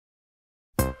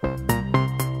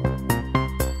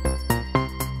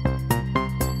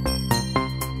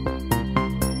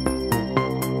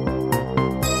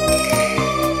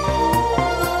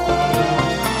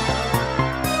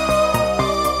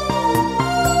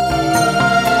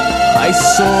I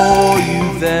saw you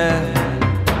there,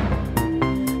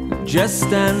 just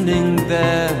standing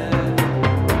there,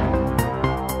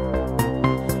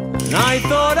 and I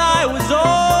thought I was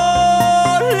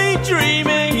only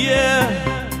dreaming, yeah.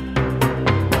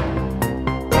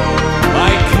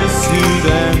 I kissed you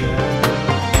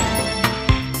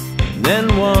then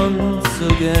once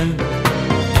again.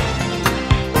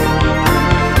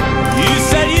 You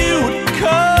said you would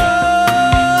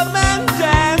come and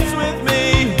dance with me,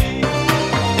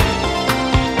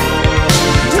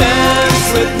 dance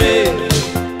with me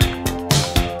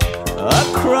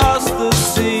across the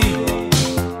sea.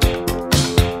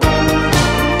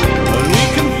 And we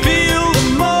can feel the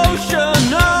motion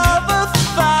of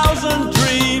 1,000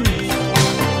 dreams.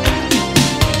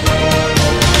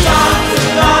 Doctor,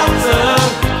 doctor,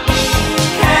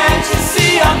 can't you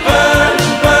see I'm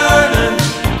burning, burning?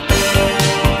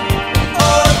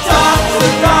 Oh, doctor,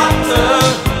 doctor,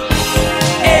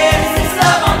 is this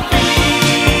love I'm feeling?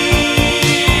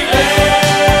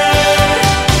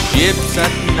 Ships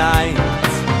at night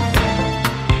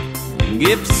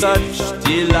give such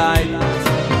delight.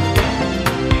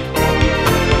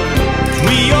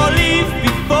 We all leave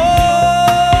before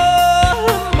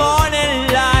morning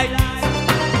light.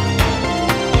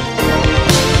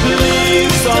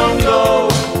 Please don't go,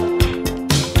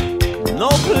 no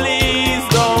please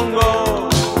don't go,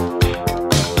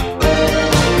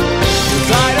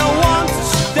 'cause I don't want to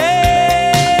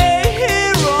stay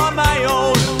here on my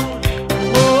own.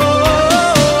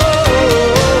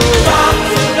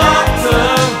 Doctor, doctor,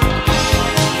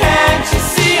 can't you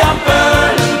see I'm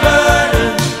burning,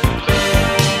 burning?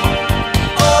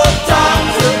 Oh,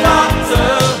 doctor,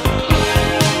 doctor,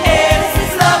 is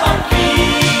this love I'm feeling?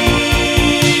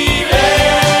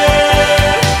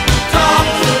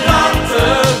 Doctor,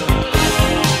 doctor,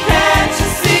 can't you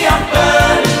see I'm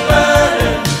burning,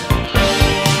 burning?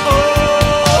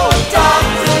 Oh,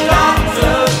 doctor,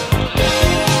 doctor,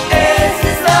 is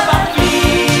this love I'm feeling?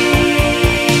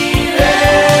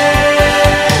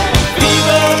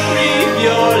 Fever, breathe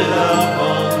your love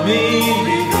on me.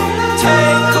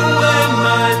 Take away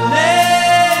my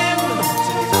name.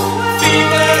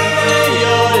 Fever, lay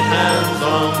your hands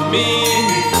on me.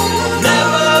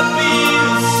 Never be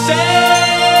the same.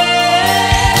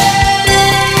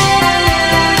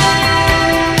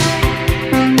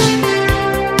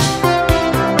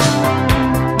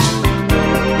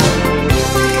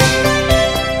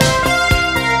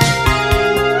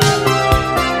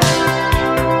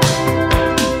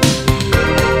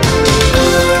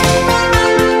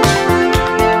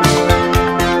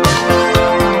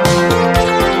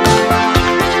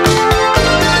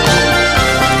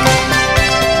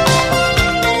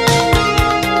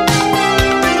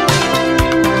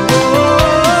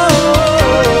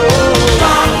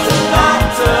 Doctor,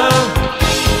 doctor,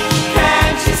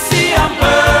 can't you see I'm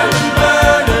burning,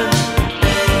 burning?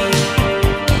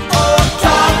 Oh,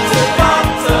 doctor,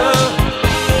 doctor,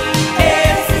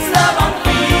 is this love I'm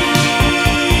feeling?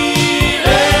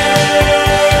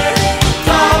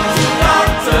 Doctor,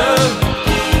 doctor,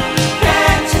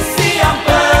 can't you see I'm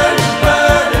burning,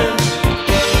 burning?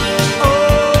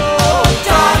 Oh,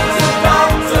 doctor,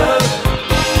 doctor,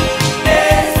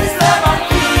 is this love I'm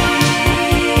feeling?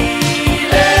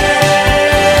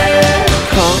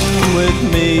 Come with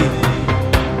me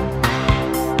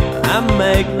and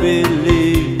make believe.